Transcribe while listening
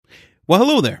Well,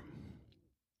 hello there.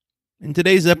 In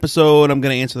today's episode, I'm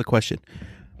going to answer the question,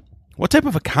 what type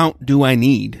of account do I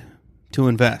need to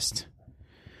invest?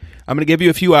 I'm going to give you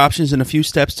a few options and a few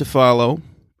steps to follow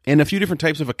and a few different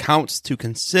types of accounts to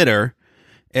consider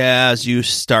as you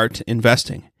start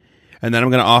investing. And then I'm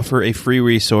going to offer a free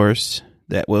resource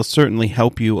that will certainly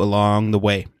help you along the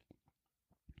way.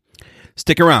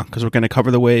 Stick around because we're going to cover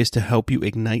the ways to help you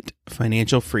ignite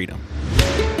financial freedom.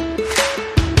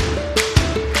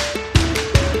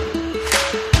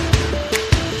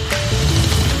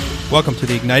 Welcome to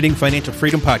the Igniting Financial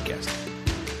Freedom Podcast,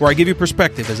 where I give you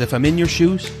perspective as if I'm in your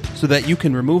shoes so that you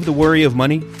can remove the worry of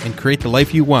money and create the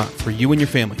life you want for you and your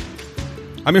family.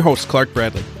 I'm your host, Clark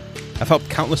Bradley. I've helped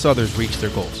countless others reach their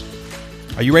goals.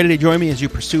 Are you ready to join me as you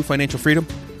pursue financial freedom?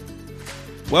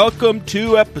 Welcome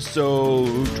to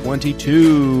episode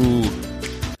 22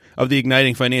 of the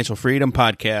Igniting Financial Freedom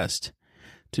Podcast.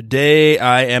 Today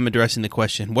I am addressing the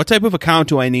question, what type of account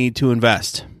do I need to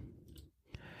invest?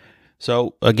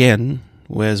 So again,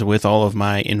 as with all of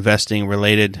my investing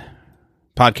related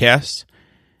podcasts,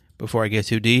 before I get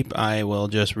too deep, I will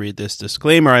just read this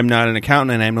disclaimer. I'm not an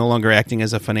accountant and I'm no longer acting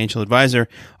as a financial advisor,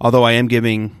 although I am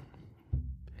giving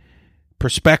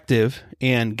perspective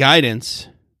and guidance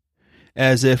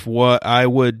as if what I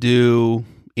would do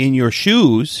in your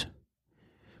shoes,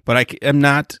 but I am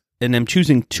not, and I'm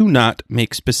choosing to not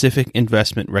make specific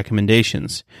investment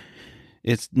recommendations.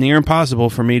 It's near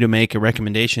impossible for me to make a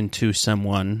recommendation to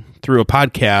someone through a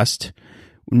podcast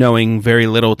knowing very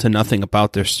little to nothing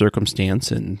about their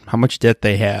circumstance and how much debt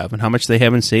they have and how much they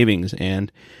have in savings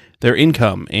and their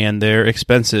income and their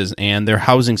expenses and their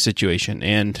housing situation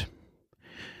and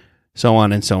so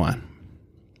on and so on.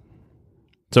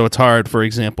 So it's hard, for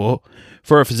example,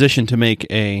 for a physician to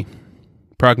make a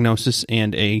prognosis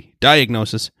and a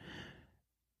diagnosis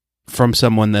from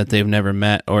someone that they've never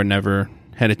met or never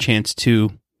had a chance to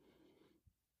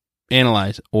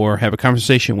analyze or have a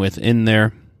conversation with in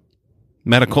their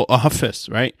medical office,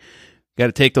 right? Got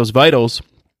to take those vitals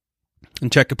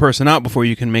and check a person out before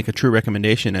you can make a true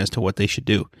recommendation as to what they should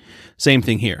do. Same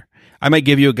thing here. I might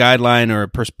give you a guideline or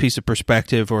a piece of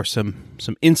perspective or some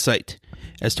insight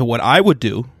as to what I would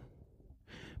do,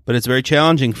 but it's very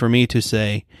challenging for me to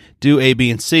say, do A,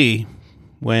 B, and C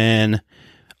when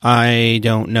I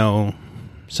don't know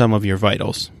some of your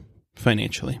vitals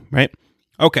financially, right?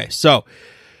 Okay, so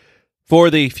for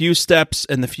the few steps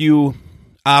and the few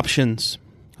options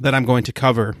that I'm going to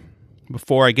cover,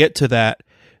 before I get to that,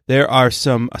 there are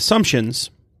some assumptions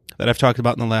that I've talked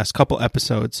about in the last couple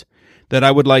episodes that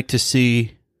I would like to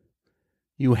see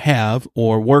you have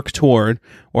or work toward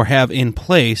or have in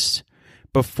place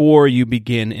before you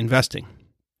begin investing.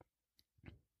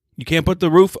 You can't put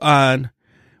the roof on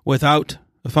without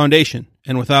the foundation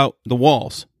and without the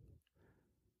walls.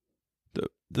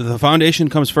 The foundation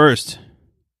comes first,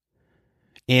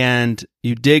 and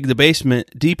you dig the basement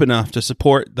deep enough to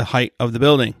support the height of the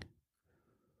building.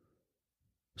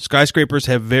 Skyscrapers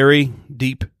have very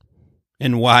deep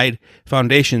and wide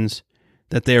foundations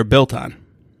that they are built on.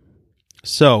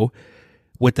 So,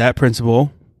 with that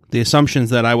principle, the assumptions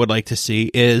that I would like to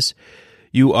see is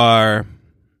you are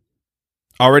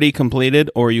already completed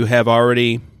or you have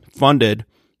already funded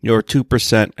your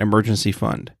 2% emergency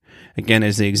fund. Again,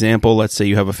 as the example, let's say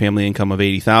you have a family income of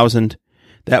 $80,000.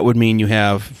 That would mean you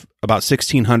have about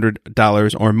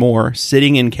 $1,600 or more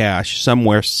sitting in cash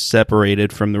somewhere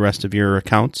separated from the rest of your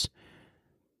accounts.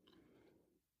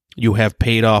 You have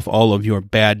paid off all of your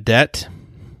bad debt.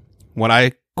 What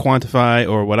I quantify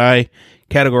or what I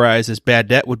categorize as bad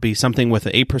debt would be something with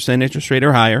an 8% interest rate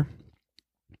or higher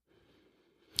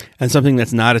and something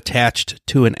that's not attached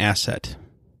to an asset.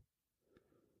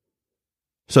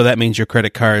 So that means your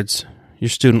credit cards, your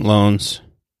student loans.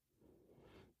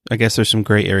 I guess there's some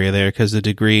gray area there because the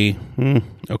degree,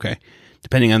 okay,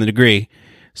 depending on the degree,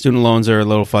 student loans are a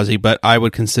little fuzzy, but I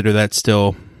would consider that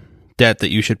still debt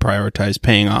that you should prioritize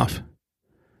paying off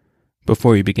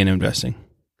before you begin investing.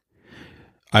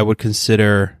 I would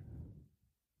consider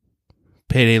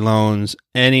payday loans,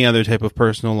 any other type of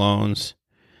personal loans,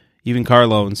 even car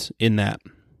loans in that.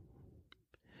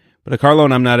 But a car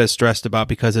loan I'm not as stressed about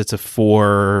because it's a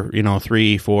 3, 4,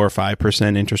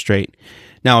 5% interest rate.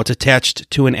 Now it's attached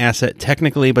to an asset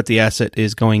technically, but the asset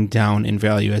is going down in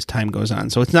value as time goes on.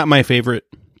 So it's not my favorite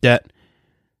debt.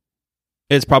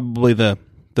 It's probably the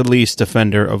least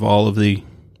offender of all of the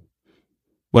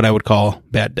what I would call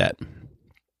bad debt.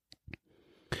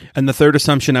 And the third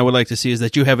assumption I would like to see is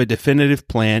that you have a definitive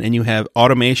plan and you have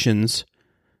automations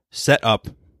set up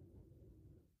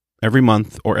every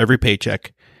month or every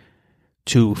paycheck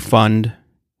to fund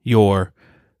your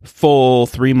full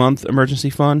 3-month emergency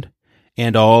fund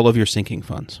and all of your sinking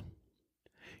funds.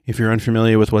 If you're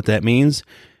unfamiliar with what that means,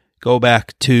 go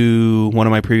back to one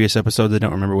of my previous episodes, I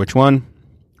don't remember which one,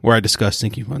 where I discussed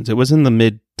sinking funds. It was in the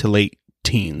mid to late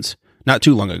teens, not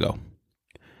too long ago.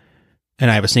 And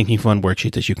I have a sinking fund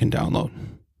worksheet that you can download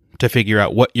to figure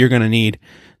out what you're going to need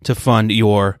to fund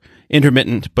your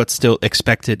intermittent but still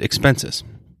expected expenses,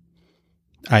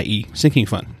 i.e. sinking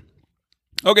fund.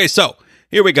 Okay, so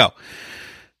here we go.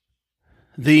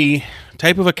 The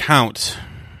type of account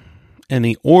and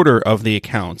the order of the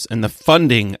accounts and the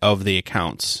funding of the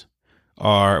accounts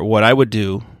are what I would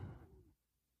do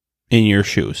in your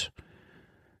shoes.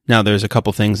 Now, there's a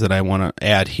couple things that I want to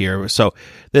add here. So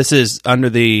this is under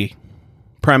the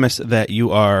premise that you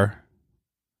are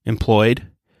employed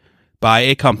by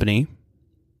a company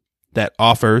that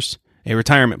offers a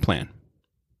retirement plan.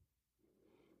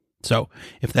 So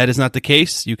if that is not the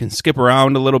case, you can skip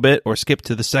around a little bit or skip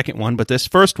to the second one. But this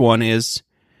first one is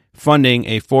funding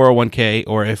a 401k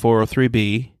or a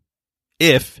 403b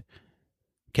if,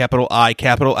 capital I,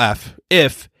 capital F,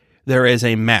 if there is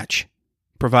a match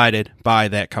provided by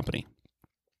that company.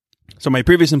 So my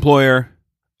previous employer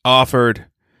offered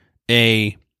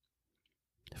a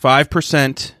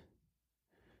 5%. Did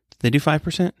they do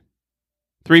 5%?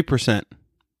 3%. I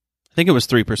think it was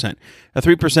 3%. A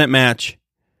 3% match,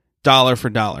 dollar for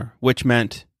dollar, which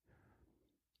meant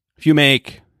if you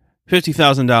make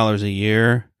 $50,000 a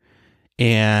year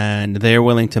and they're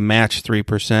willing to match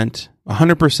 3%,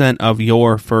 100% of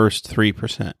your first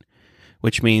 3%,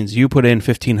 which means you put in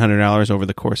 $1,500 over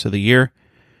the course of the year.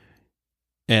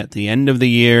 At the end of the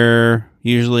year,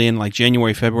 usually in like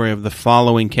January, February of the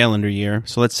following calendar year,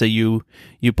 so let's say you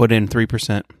put in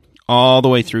 3% all the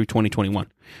way through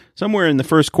 2021. Somewhere in the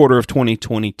first quarter of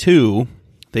 2022,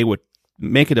 they would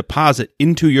make a deposit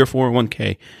into your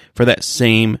 401k for that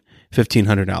same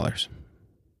 $1,500.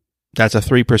 That's a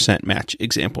 3% match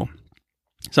example.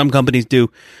 Some companies do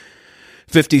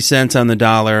 50 cents on the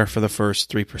dollar for the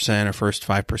first 3% or first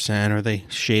 5%, or they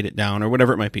shade it down or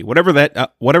whatever it might be. Whatever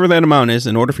that amount is,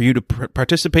 in order for you to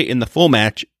participate in the full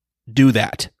match, do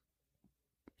that.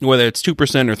 Whether it's 2% or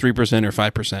 3% or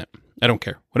 5%. I don't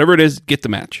care. Whatever it is, get the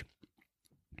match.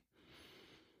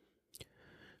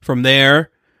 From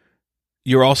there,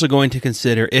 you're also going to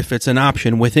consider if it's an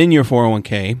option within your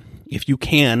 401k, if you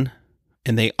can,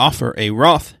 and they offer a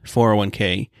Roth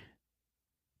 401k,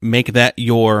 make that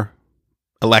your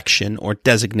election or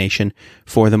designation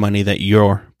for the money that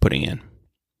you're putting in.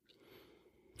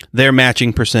 Their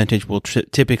matching percentage will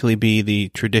typically be the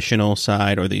traditional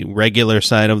side or the regular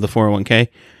side of the 401k.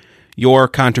 Your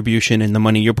contribution and the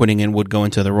money you're putting in would go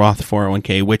into the Roth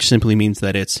 401k, which simply means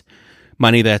that it's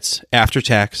money that's after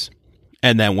tax.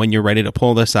 And then when you're ready to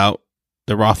pull this out,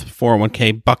 the Roth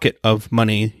 401k bucket of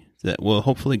money that will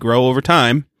hopefully grow over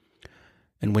time.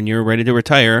 And when you're ready to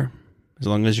retire, as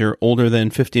long as you're older than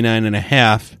 59 and a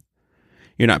half,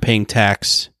 you're not paying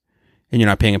tax and you're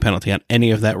not paying a penalty on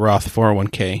any of that Roth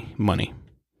 401k money,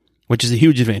 which is a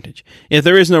huge advantage. If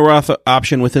there is no Roth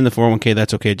option within the 401k,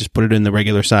 that's okay. Just put it in the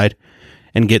regular side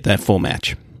and get that full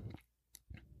match.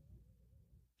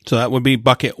 So that would be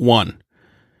bucket one.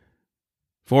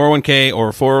 401k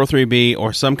or 403b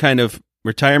or some kind of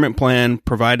retirement plan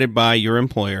provided by your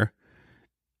employer,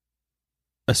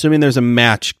 assuming there's a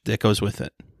match that goes with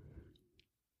it.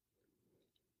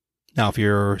 Now, if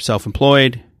you're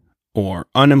self-employed or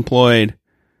unemployed,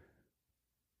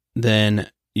 then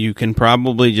you can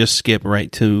probably just skip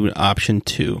right to option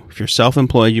 2. If you're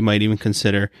self-employed, you might even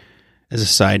consider, as a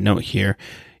side note here,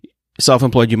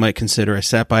 self-employed, you might consider a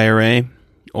SEP IRA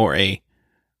or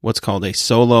what's called a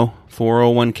solo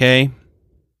 401k.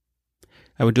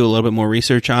 I would do a little bit more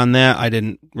research on that. I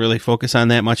didn't really focus on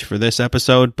that much for this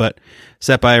episode, but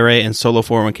SEP IRA and solo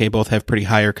 401k both have pretty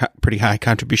high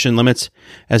contribution limits,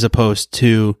 as opposed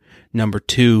to number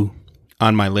 2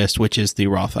 on my list, which is the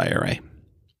Roth IRA.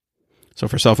 So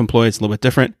for self-employed, it's a little bit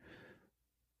different.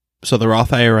 So the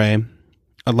Roth IRA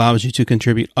allows you to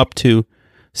contribute up to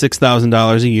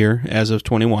 $6,000 a year as of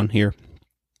 21 here.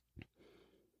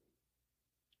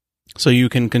 So you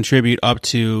can contribute up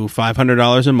to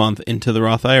 $500 a month into the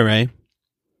Roth IRA.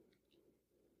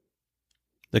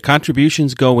 The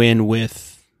contributions go in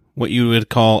with what you would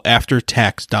call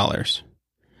after-tax dollars,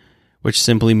 which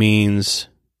simply means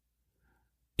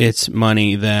it's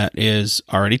money that is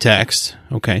already taxed.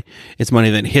 Okay, it's money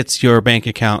that hits your bank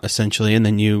account essentially, and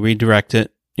then you redirect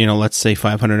it. Let's say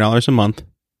 $500 a month,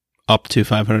 up to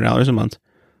 $500 a month.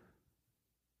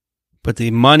 But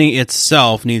the money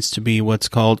itself needs to be what's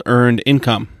called earned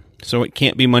income. So it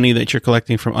can't be money that you're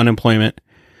collecting from unemployment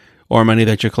or money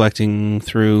that you're collecting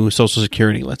through Social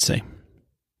Security, let's say.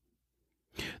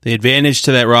 The advantage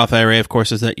to that Roth IRA, of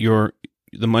course, is that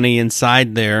the money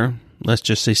inside there, let's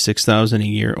just say $6,000 a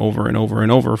year over and over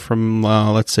and over from,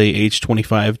 let's say, age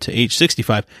 25 to age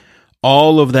 65.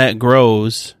 All of that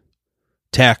grows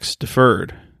tax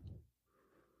deferred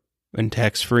and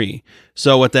tax free.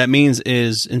 So what that means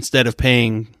is instead of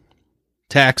paying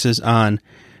taxes on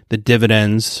the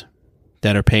dividends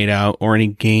that are paid out or any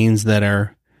gains that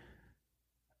are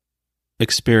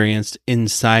experienced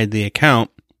inside the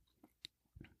account,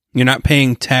 you're not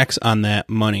paying tax on that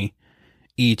money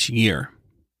each year.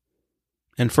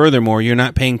 And furthermore, you're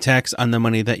not paying tax on the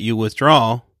money that you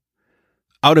withdraw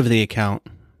out of the account.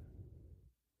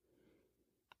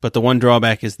 But the one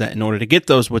drawback is that in order to get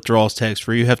those withdrawals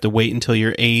tax-free, you have to wait until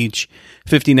you're age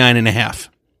 59 and a half.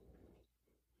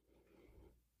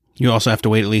 You also have to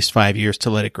wait at least 5 years to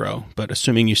let it grow. But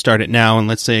assuming you start it now, and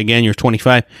let's say, again, you're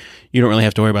 25, you don't really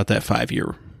have to worry about that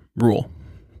 5-year rule.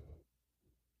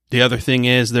 The other thing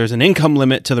is there's an income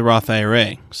limit to the Roth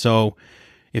IRA. So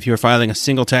if you're filing a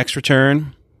single tax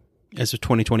return as of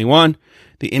 2021,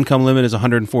 the income limit is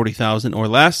 $140,000 or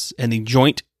less, and the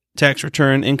joint tax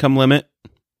return income limit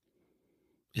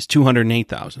is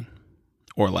 $208,000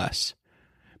 or less.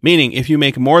 Meaning, if you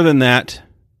make more than that,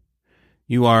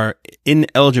 you are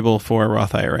ineligible for a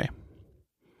Roth IRA.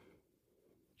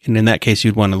 And in that case,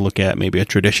 you'd want to look at maybe a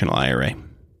traditional IRA.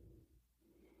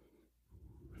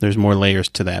 There's more layers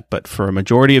to that, but for a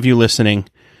majority of you listening,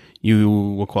 you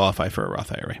will qualify for a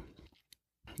Roth IRA.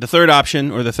 The third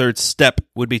option, or the third step,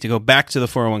 would be to go back to the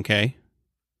 401k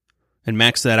and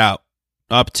max that out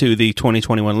up to the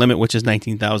 2021 limit, which is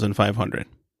 $19,500.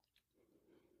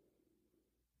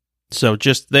 So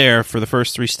just there, for the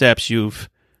first 3 steps, you've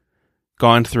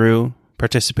gone through,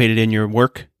 participated in your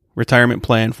work retirement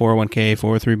plan, 401k,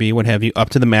 403b, what have you, up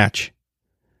to the match.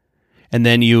 And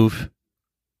then you've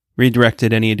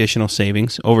redirected any additional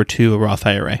savings over to a Roth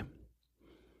IRA,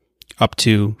 up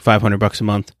to $500 a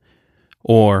month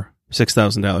or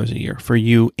 $6,000 a year for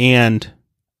you and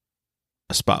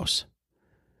a spouse.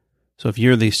 So if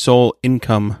you're the sole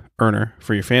income earner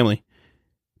for your family,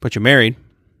 but you're married,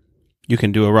 you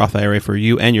can do a Roth IRA for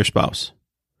you and your spouse.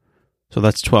 So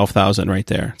that's $12,000 right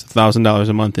there. It's $1,000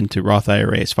 a month into Roth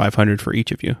IRAs, $500 for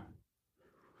each of you.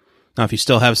 Now, if you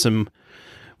still have some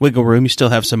wiggle room, you still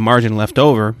have some margin left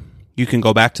over, you can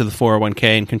go back to the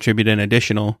 401k and contribute an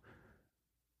additional,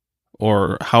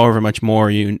 or however much more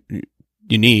you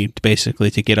need,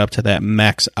 basically, to get up to that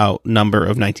max out number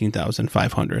of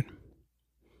 $19,500.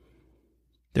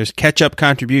 There's catch-up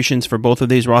contributions for both of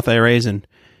these Roth IRAs and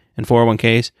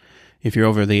 401ks. If you're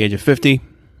over the age of 50,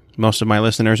 most of my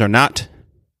listeners are not.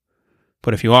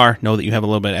 But if you are, know that you have a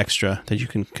little bit extra that you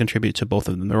can contribute to both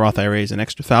of them. The Roth IRA is an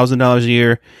extra $1,000 a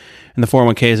year, and the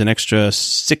 401k is an extra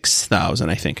 $6,000,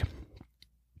 I think.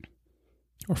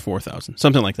 Or $4,000,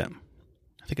 something like that.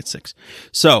 I think it's 6.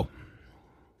 So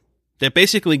that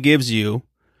basically gives you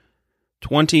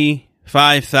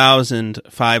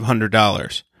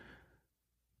 $25,500.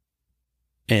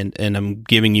 And I'm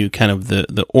giving you kind of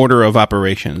the order of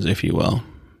operations, if you will,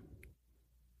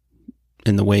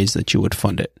 in the ways that you would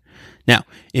fund it. Now,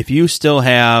 if you still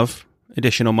have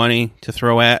additional money to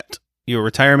throw at your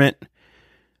retirement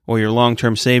or your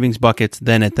long-term savings buckets,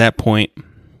 then at that point,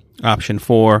 option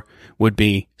 4 would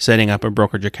be setting up a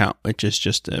brokerage account, which is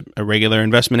just a regular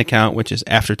investment account, which is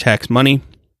after-tax money.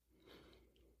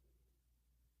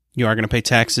 You are going to pay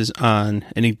taxes on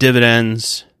any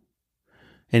dividends,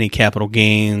 any capital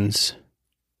gains,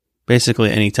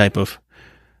 basically any type of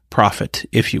profit,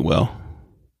 if you will,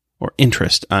 or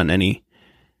interest on any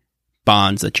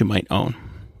bonds that you might own.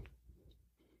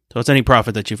 So it's any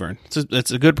profit that you've earned.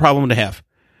 It's a good problem to have.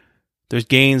 There's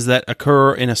gains that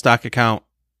occur in a stock account,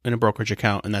 in a brokerage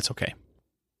account, and that's okay.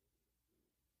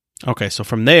 Okay, so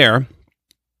from there,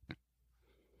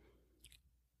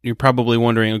 you're probably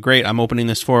wondering, oh, great, I'm opening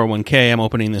this 401k, I'm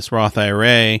opening this Roth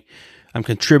IRA, I'm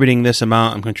contributing this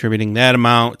amount, I'm contributing that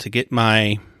amount to get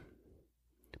my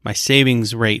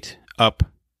savings rate up.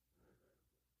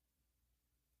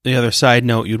 The other side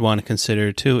note you'd want to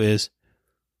consider too is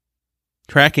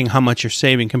tracking how much you're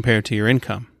saving compared to your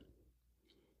income.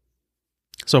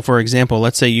 So for example,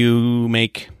 let's say you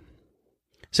make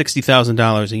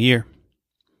 $60,000 a year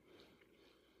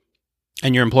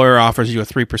and your employer offers you a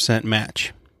 3%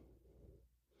 match.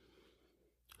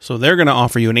 So they're going to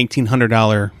offer you an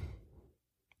 $1,800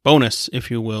 bonus,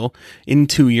 if you will,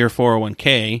 into your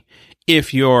 401k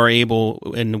if you're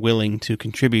able and willing to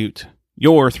contribute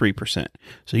your 3%.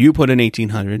 So you put in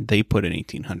 $1,800, they put in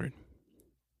 $1,800.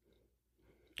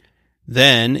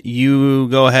 Then you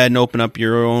go ahead and open up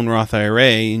your own Roth IRA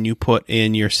and you put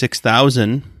in your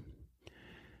 $6,000,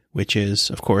 which is,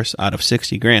 of course, out of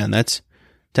 60 grand. That's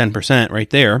 10% right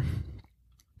there.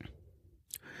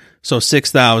 So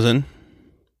 6,000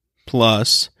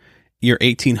 plus your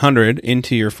 1,800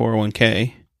 into your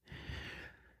 401k.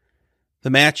 The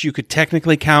match you could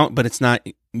technically count, but it's not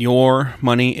your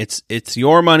money. It's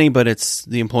your money, but it's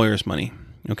the employer's money.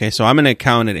 Okay, so I'm going to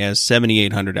count it as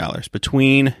 $7,800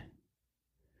 between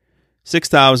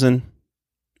 6,000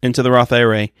 into the Roth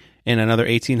IRA and another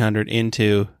 1,800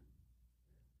 into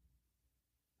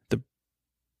the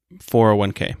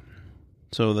 401k.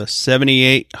 So the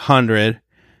 7,800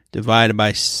 divided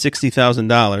by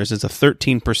 $60,000 is a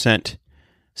 13%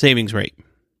 savings rate.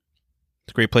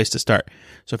 It's a great place to start.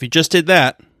 So if you just did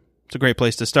that, it's a great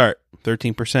place to start,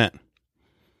 13%.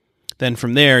 Then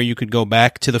from there, you could go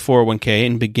back to the 401k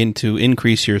and begin to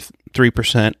increase your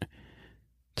 3%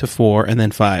 to 4, and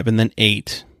then 5, and then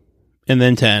 8, and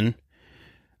then 10,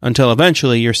 until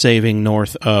eventually you're saving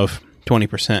north of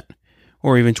 20%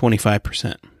 or even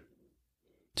 25%.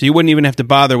 So you wouldn't even have to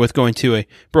bother with going to a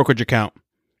brokerage account,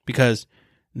 because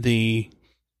the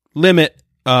limit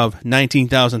of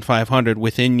 $19,500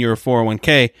 within your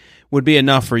 401k would be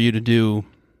enough for you to do,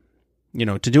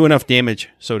 to do enough damage,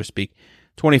 so to speak.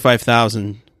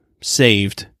 25,000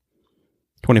 saved,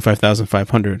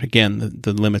 25,500. Again,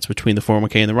 the limits between the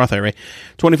 401k and the Roth IRA.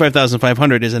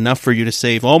 25,500 is enough for you to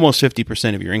save almost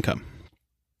 50% of your income.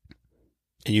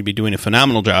 And you'd be doing a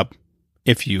phenomenal job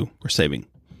if you were saving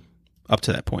up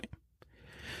to that point.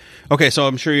 Okay, so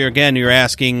I'm sure you're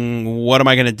asking, what am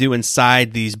I going to do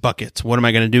inside these buckets? What am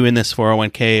I going to do in this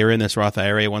 401k or in this Roth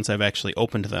IRA once I've actually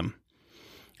opened them?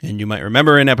 And you might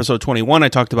remember in episode 21, I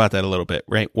talked about that a little bit,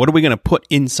 right? What are we going to put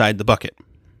inside the bucket?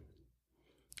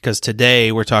 Because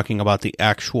today we're talking about the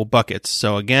actual buckets.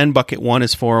 So again, bucket 1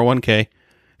 is 401k,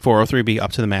 403b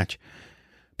up to the match.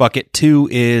 Bucket 2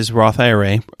 is Roth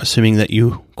IRA, assuming that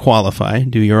you qualify.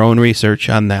 Do your own research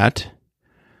on that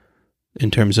in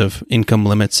terms of income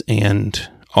limits and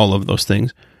all of those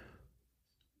things.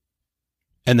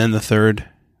 And then the third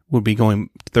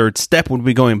step would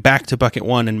be going back to bucket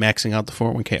 1 and maxing out the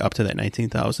 401k up to that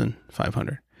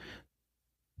 $19,500.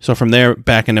 So from there,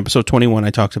 back in episode 21, I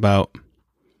talked about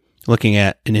looking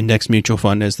at an index mutual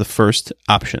fund as the first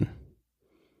option,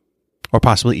 or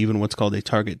possibly even what's called a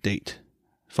target date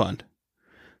fund.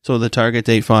 So the target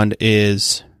date fund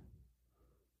is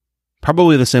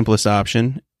probably the simplest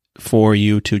option for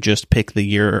you to just pick the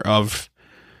year of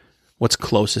what's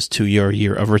closest to your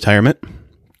year of retirement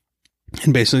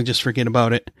and basically just forget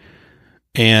about it,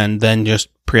 and then just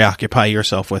preoccupy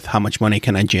yourself with how much money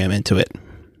can I jam into it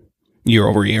year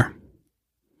over year.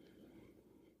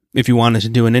 If you wanted to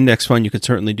do an index fund, you could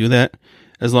certainly do that,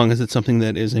 as long as it's something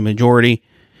that is a majority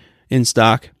in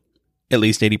stock, at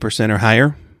least 80% or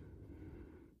higher.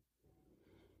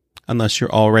 Unless you're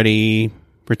already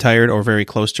retired or very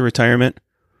close to retirement,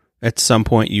 at some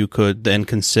point you could then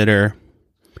consider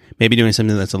maybe doing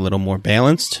something that's a little more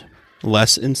balanced,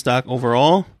 less in stock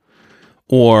overall,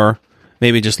 or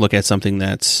maybe just look at something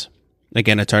that's,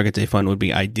 again, a target date fund would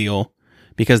be ideal,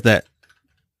 because that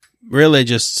really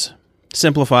just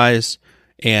simplifies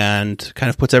and kind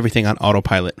of puts everything on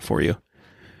autopilot for you.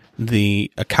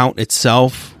 The account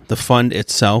itself, the fund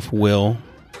itself, will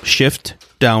shift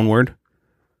downward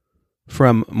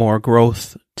from more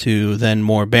growth to then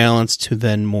more balanced to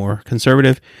then more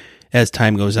conservative as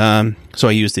time goes on. So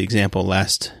I used the example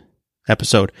last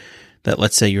episode that,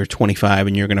 let's say you're 25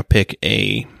 and you're going to pick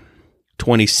a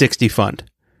 2060 fund,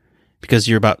 because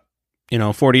you're about,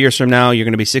 40 years from now, you're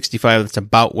going to be 65. That's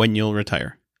about when you'll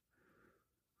retire.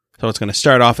 So it's going to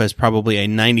start off as probably a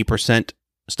 90%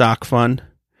 stock fund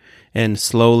and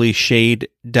slowly shade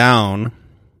down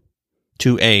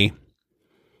to a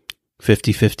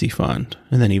 50-50 fund,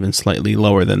 and then even slightly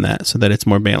lower than that, so that it's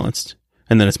more balanced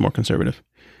and then it's more conservative.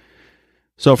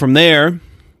 So from there,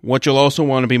 what you'll also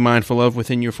want to be mindful of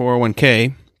within your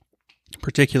 401k,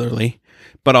 particularly,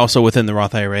 but also within the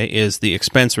Roth IRA, is the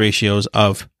expense ratios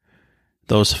of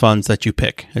those funds that you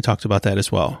pick. I talked about that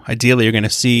as well. Ideally, you're going to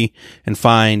see and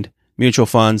find mutual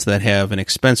funds that have an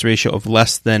expense ratio of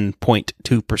less than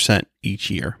 0.2% each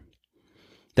year.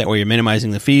 That way you're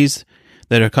minimizing the fees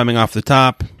that are coming off the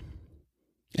top,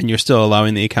 and you're still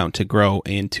allowing the account to grow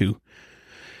and to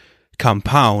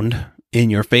compound in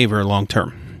your favor long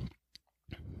term.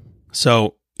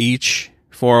 So each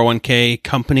 401k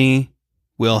company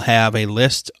will have a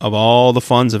list of all the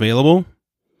funds available.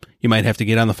 You might have to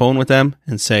get on the phone with them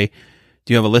and say,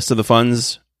 do you have a list of the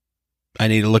funds? I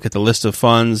need to look at the list of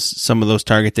funds. Some of those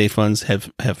target date funds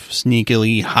have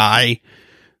sneakily high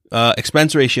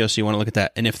expense ratios, so you want to look at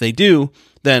that. And if they do,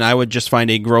 then I would just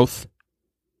find a growth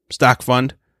stock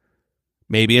fund,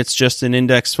 Maybe it's just an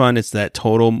index fund. It's that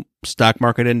total stock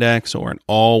market index or an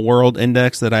all world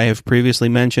index that I have previously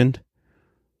mentioned.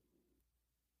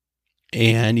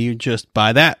 And you just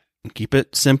buy that. Keep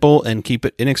it simple and keep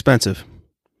it inexpensive.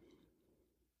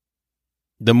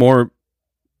 The more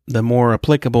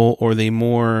applicable or the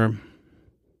more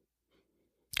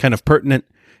kind of pertinent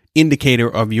indicator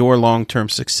of your long-term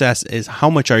success is how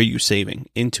much are you saving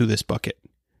into this bucket.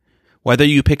 Whether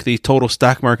you pick the total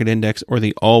stock market index or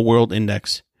the all world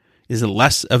index is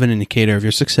less of an indicator of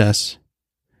your success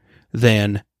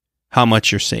than how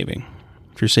much you're saving.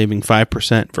 If you're saving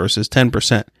 5% versus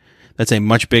 10%, that's a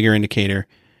much bigger indicator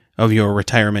of your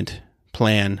retirement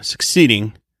plan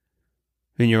succeeding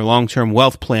and your long-term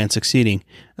wealth plan succeeding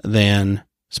than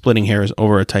splitting hairs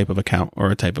over a type of account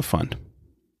or a type of fund.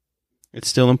 It's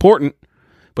still important,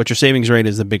 but your savings rate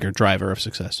is the bigger driver of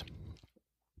success.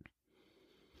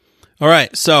 All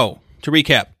right, so to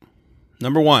recap,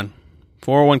 number 1,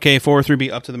 401k,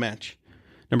 403b up to the match.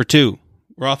 Number 2,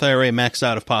 Roth IRA maxed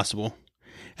out if possible,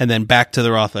 and then back to the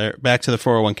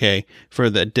 401k for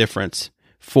the difference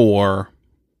for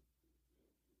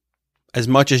as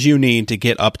much as you need to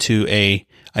get up to a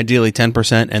ideally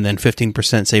 10% and then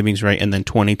 15% savings rate and then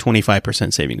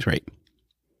 25% savings rate.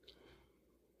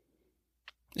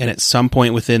 And at some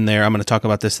point within there, I'm going to talk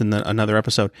about this in another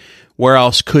episode, where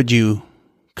else could you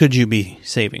be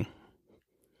saving?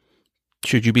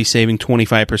 Should you be saving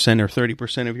 25% or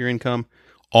 30% of your income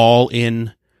all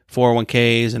in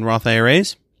 401ks and Roth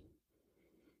IRAs?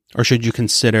 Or should you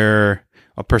consider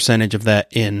a percentage of that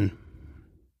in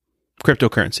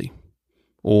cryptocurrency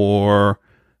or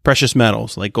precious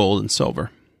metals like gold and silver,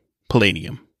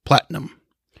 palladium, platinum?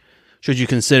 Should you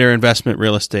consider investment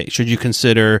real estate? Should you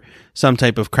consider some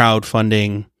type of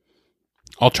crowdfunding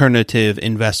alternative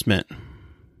investment?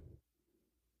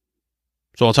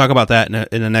 So I'll talk about that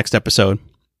in the next episode.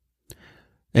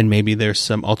 And maybe there's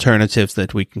some alternatives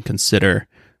that we can consider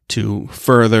to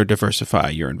further diversify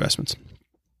your investments.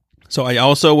 So I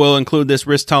also will include this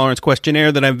risk tolerance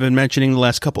questionnaire that I've been mentioning the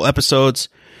last couple episodes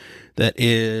that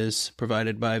is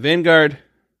provided by Vanguard.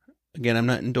 Again, I'm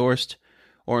not endorsed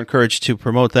or encouraged to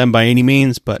promote them by any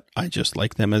means, but I just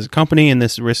like them as a company, and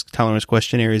this risk tolerance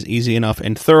questionnaire is easy enough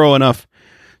and thorough enough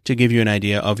to give you an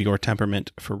idea of your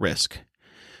temperament for risk.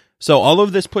 So all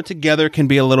of this put together can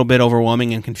be a little bit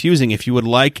overwhelming and confusing. If you would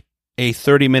like a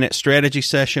 30-minute strategy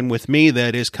session with me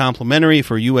that is complimentary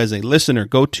for you as a listener,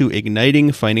 go to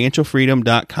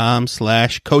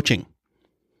ignitingfinancialfreedom.com/coaching.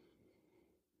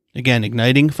 Again,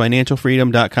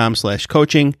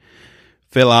 ignitingfinancialfreedom.com/coaching.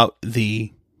 Fill out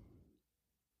the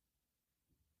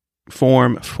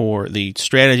form for the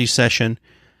strategy session,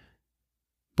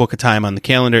 book a time on the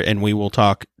calendar, and we will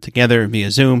talk together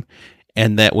via Zoom.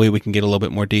 And that way we can get a little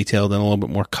bit more detailed and a little bit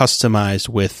more customized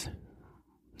with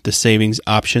the savings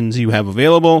options you have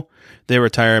available, the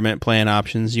retirement plan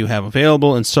options you have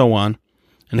available, and so on,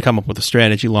 and to come up with a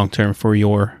strategy long-term for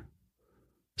your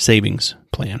savings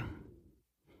plan.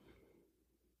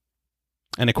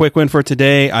 And a quick win for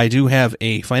today, I do have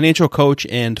a financial coach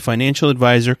and financial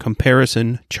advisor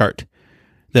comparison chart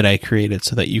that I created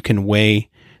so that you can weigh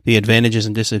the advantages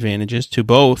and disadvantages to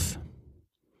both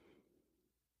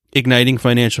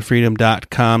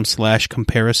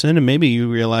ignitingfinancialfreedom.com/comparison. And maybe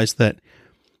you realize that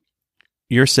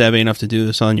you're savvy enough to do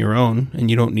this on your own and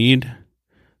you don't need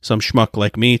some schmuck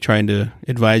like me trying to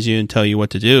advise you and tell you what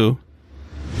to do.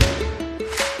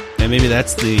 And maybe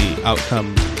that's the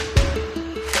outcome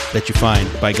that you find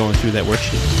by going through that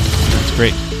worksheet. That's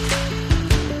great.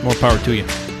 More power to you.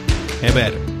 Have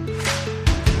at it.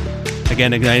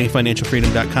 Again,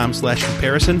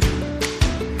 ignitingfinancialfreedom.com/comparison.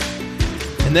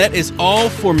 And that is all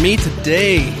for me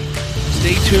today.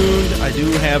 Stay tuned. I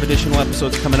do have additional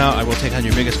episodes coming out. I will take on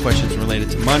your biggest questions related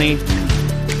to money. And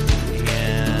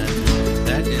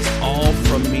that is all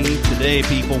from me today,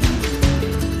 people.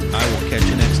 I will catch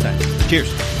you next time.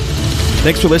 Cheers.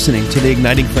 Thanks for listening to the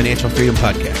Igniting Financial Freedom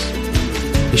podcast.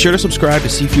 Be sure to subscribe to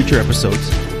see future episodes.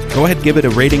 Go ahead and give it a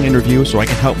rating and review so I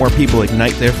can help more people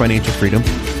ignite their financial freedom.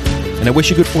 And I wish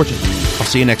you good fortune. I'll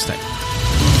see you next time.